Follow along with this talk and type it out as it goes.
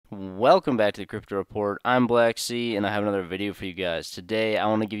Welcome back to the Crypto Report. I'm Blacksea, and I have another video for you guys. Today, I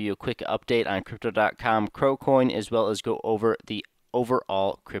want to give you a quick update on Crypto.com CRO as well as go over the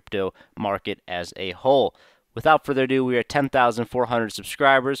overall crypto market as a whole. Without further ado, we are 10,400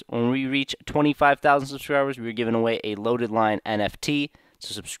 subscribers. When we reach 25,000 subscribers, we're giving away a loaded line NFT.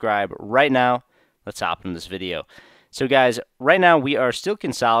 So subscribe right now. Let's hop into this video. So guys, right now we are still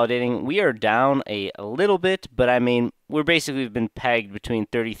consolidating. We are down a little bit, but I mean, we're basically been pegged between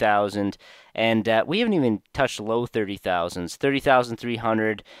 30,000 and we haven't even touched low 30,000s.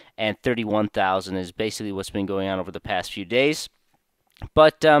 30,300 and 31,000 is basically what's been going on over the past few days.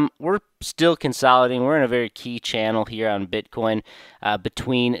 But we're still consolidating. We're in a very key channel here on Bitcoin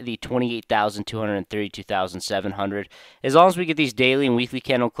between the 28,200 and 32,700. As long as we get these daily and weekly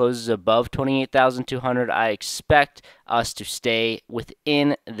candle closes above 28,200, I expect us to stay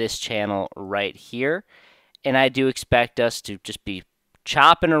within this channel right here. And I do expect us to just be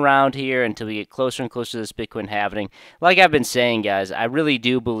chopping around here until we get closer and closer to this Bitcoin halving. Like I've been saying, guys, I really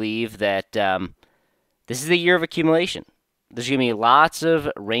do believe that this is the year of accumulation. There's going to be lots of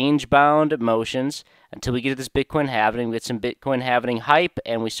range-bound motions until we get to this Bitcoin halving. We get some Bitcoin halving hype,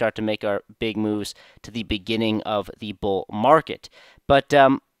 and we start to make our big moves to the beginning of the bull market. But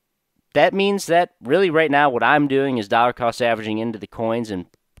that means that really right now what I'm doing is dollar cost averaging into the coins and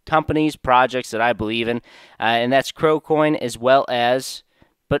companies, projects that I believe in, and that's CRO as well as...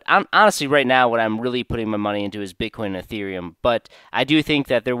 But honestly, right now, what I'm really putting my money into is Bitcoin and Ethereum. But I do think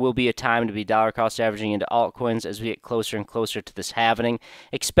that there will be a time to be dollar cost averaging into altcoins as we get closer and closer to this halving,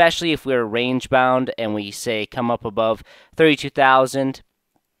 especially if we're range bound and we say come up above 32,000,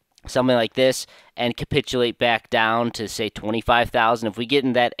 something like this, and capitulate back down to say 25,000. If we get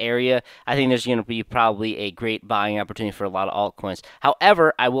in that area, I think there's going to be probably a great buying opportunity for a lot of altcoins.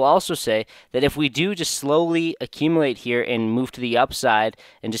 However, I will also say that if we do just slowly accumulate here and move to the upside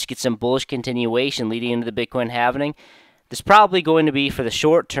and just get some bullish continuation leading into the Bitcoin halving, there's probably going to be, for the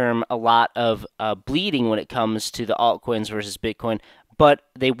short term, a lot of bleeding when it comes to the altcoins versus Bitcoin, but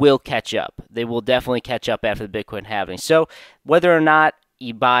they will catch up. They will definitely catch up after the Bitcoin halving. So whether or not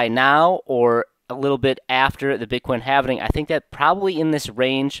you buy now or a little bit after the Bitcoin halving, I think that probably in this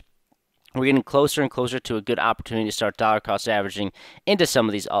range, we're getting closer and closer to a good opportunity to start dollar cost averaging into some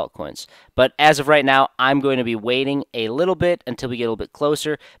of these altcoins. But as of right now, I'm going to be waiting a little bit until we get a little bit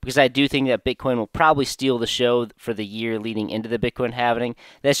closer because I do think that Bitcoin will probably steal the show for the year leading into the Bitcoin halving.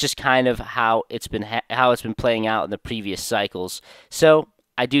 That's just kind of how it's been playing out in the previous cycles. So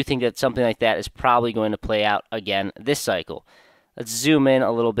I do think that something like that is probably going to play out again this cycle. Let's zoom in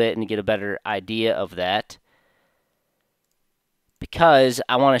a little bit and get a better idea of that, because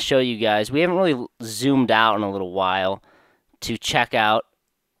I want to show you guys, we haven't really zoomed out in a little while to check out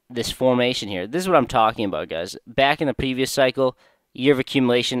this formation here. This is what I'm talking about, guys. Back in the previous cycle, year of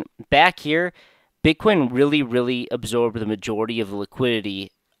accumulation, back here, Bitcoin really absorbed the majority of the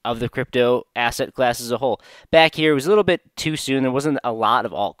liquidity of the crypto asset class as a whole. Back here, it was a little bit too soon. There wasn't a lot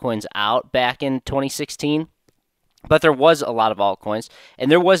of altcoins out back in 2016. But there was a lot of altcoins,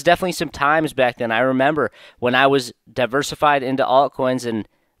 and there was definitely some times back then. I remember when I was diversified into altcoins and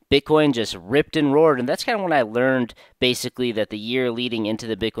Bitcoin just ripped and roared, and that's kind of when I learned basically that the year leading into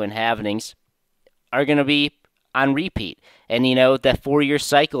the Bitcoin halvings are going to be on repeat. And, you know, that 4-year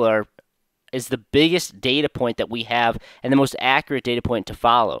cycle is the biggest data point that we have and the most accurate data point to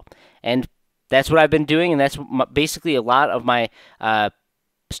follow. And that's what I've been doing, and that's basically a lot of my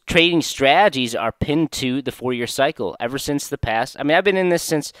trading strategies are pinned to the 4-year cycle ever since the past. I mean, I've been in this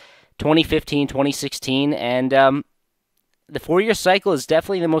since 2015, 2016, and the 4-year cycle is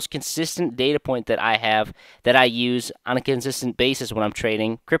definitely the most consistent data point that I have, that I use on a consistent basis when I'm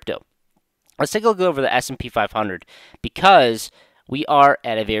trading crypto. Let's take a look over the S&P 500 because we are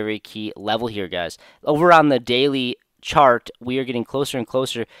at a very key level here, guys. Over on the daily chart, we are getting closer and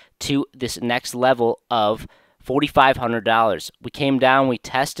closer to this next level of $4,500. We came down, we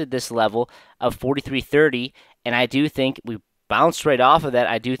tested this level of 43.30, and I do think we bounced right off of that.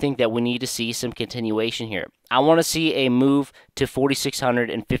 I do think that we need to see some continuation here. I want to see a move to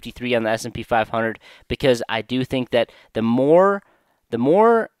 4,653 on the S&P 500 because I do think that the more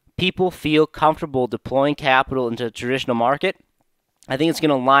people feel comfortable deploying capital into the traditional market, I think it's going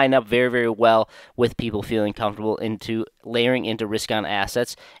to line up very well with people feeling comfortable into layering into risk-on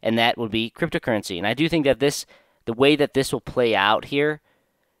assets, and that would be cryptocurrency. And I do think that the way that this will play out here,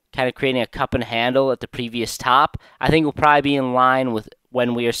 kind of creating a cup and handle at the previous top, I think will probably be in line with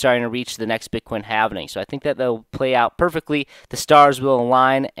when we are starting to reach the next Bitcoin halving. So I think that they'll play out perfectly. The stars will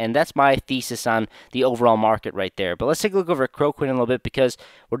align, and that's my thesis on the overall market right there. But let's take a look over at CRO in a little bit because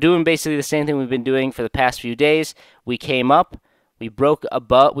we're doing basically the same thing we've been doing for the past few days. We came up.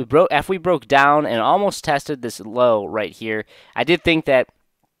 After we broke down and almost tested this low right here. I did think that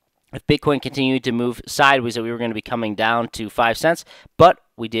if Bitcoin continued to move sideways, that we were going to be coming down to 5 cents, but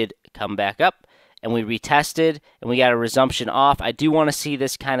we did come back up and we retested and we got a resumption off. I do want to see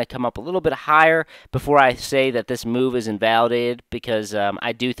this kind of come up a little bit higher before I say that this move is invalidated, because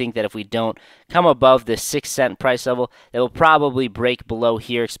I do think that if we don't come above this 6-cent price level, it will probably break below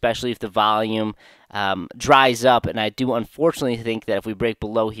here, especially if the volume dries up. And I do unfortunately think that if we break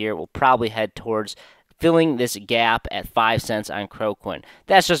below here, we'll probably head towards filling this gap at 5 cents on Crocoin.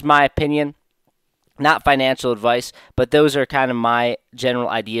 That's just my opinion. Not financial advice, but those are kind of my general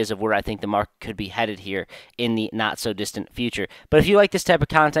ideas of where I think the market could be headed here in the not-so-distant future. But if you like this type of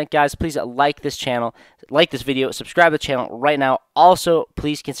content, guys, please like this channel, like this video, subscribe to the channel right now. Also,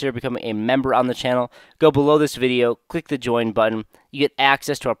 please consider becoming a member on the channel. Go below this video, click the join button. You get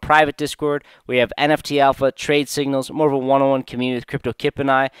access to our private Discord where you have NFT alpha, trade signals, more of a one-on-one community with Crypto Kip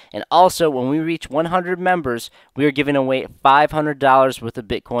and I. And also, when we reach 100 members, we are giving away $500 worth of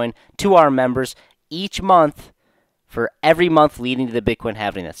Bitcoin to our members each month for every month leading to the Bitcoin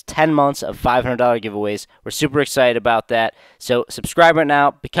halving. That's 10 months of $500 giveaways. We're super excited about that. So subscribe right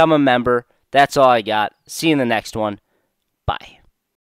now, become a member. That's all I got. See you in the next one. Bye.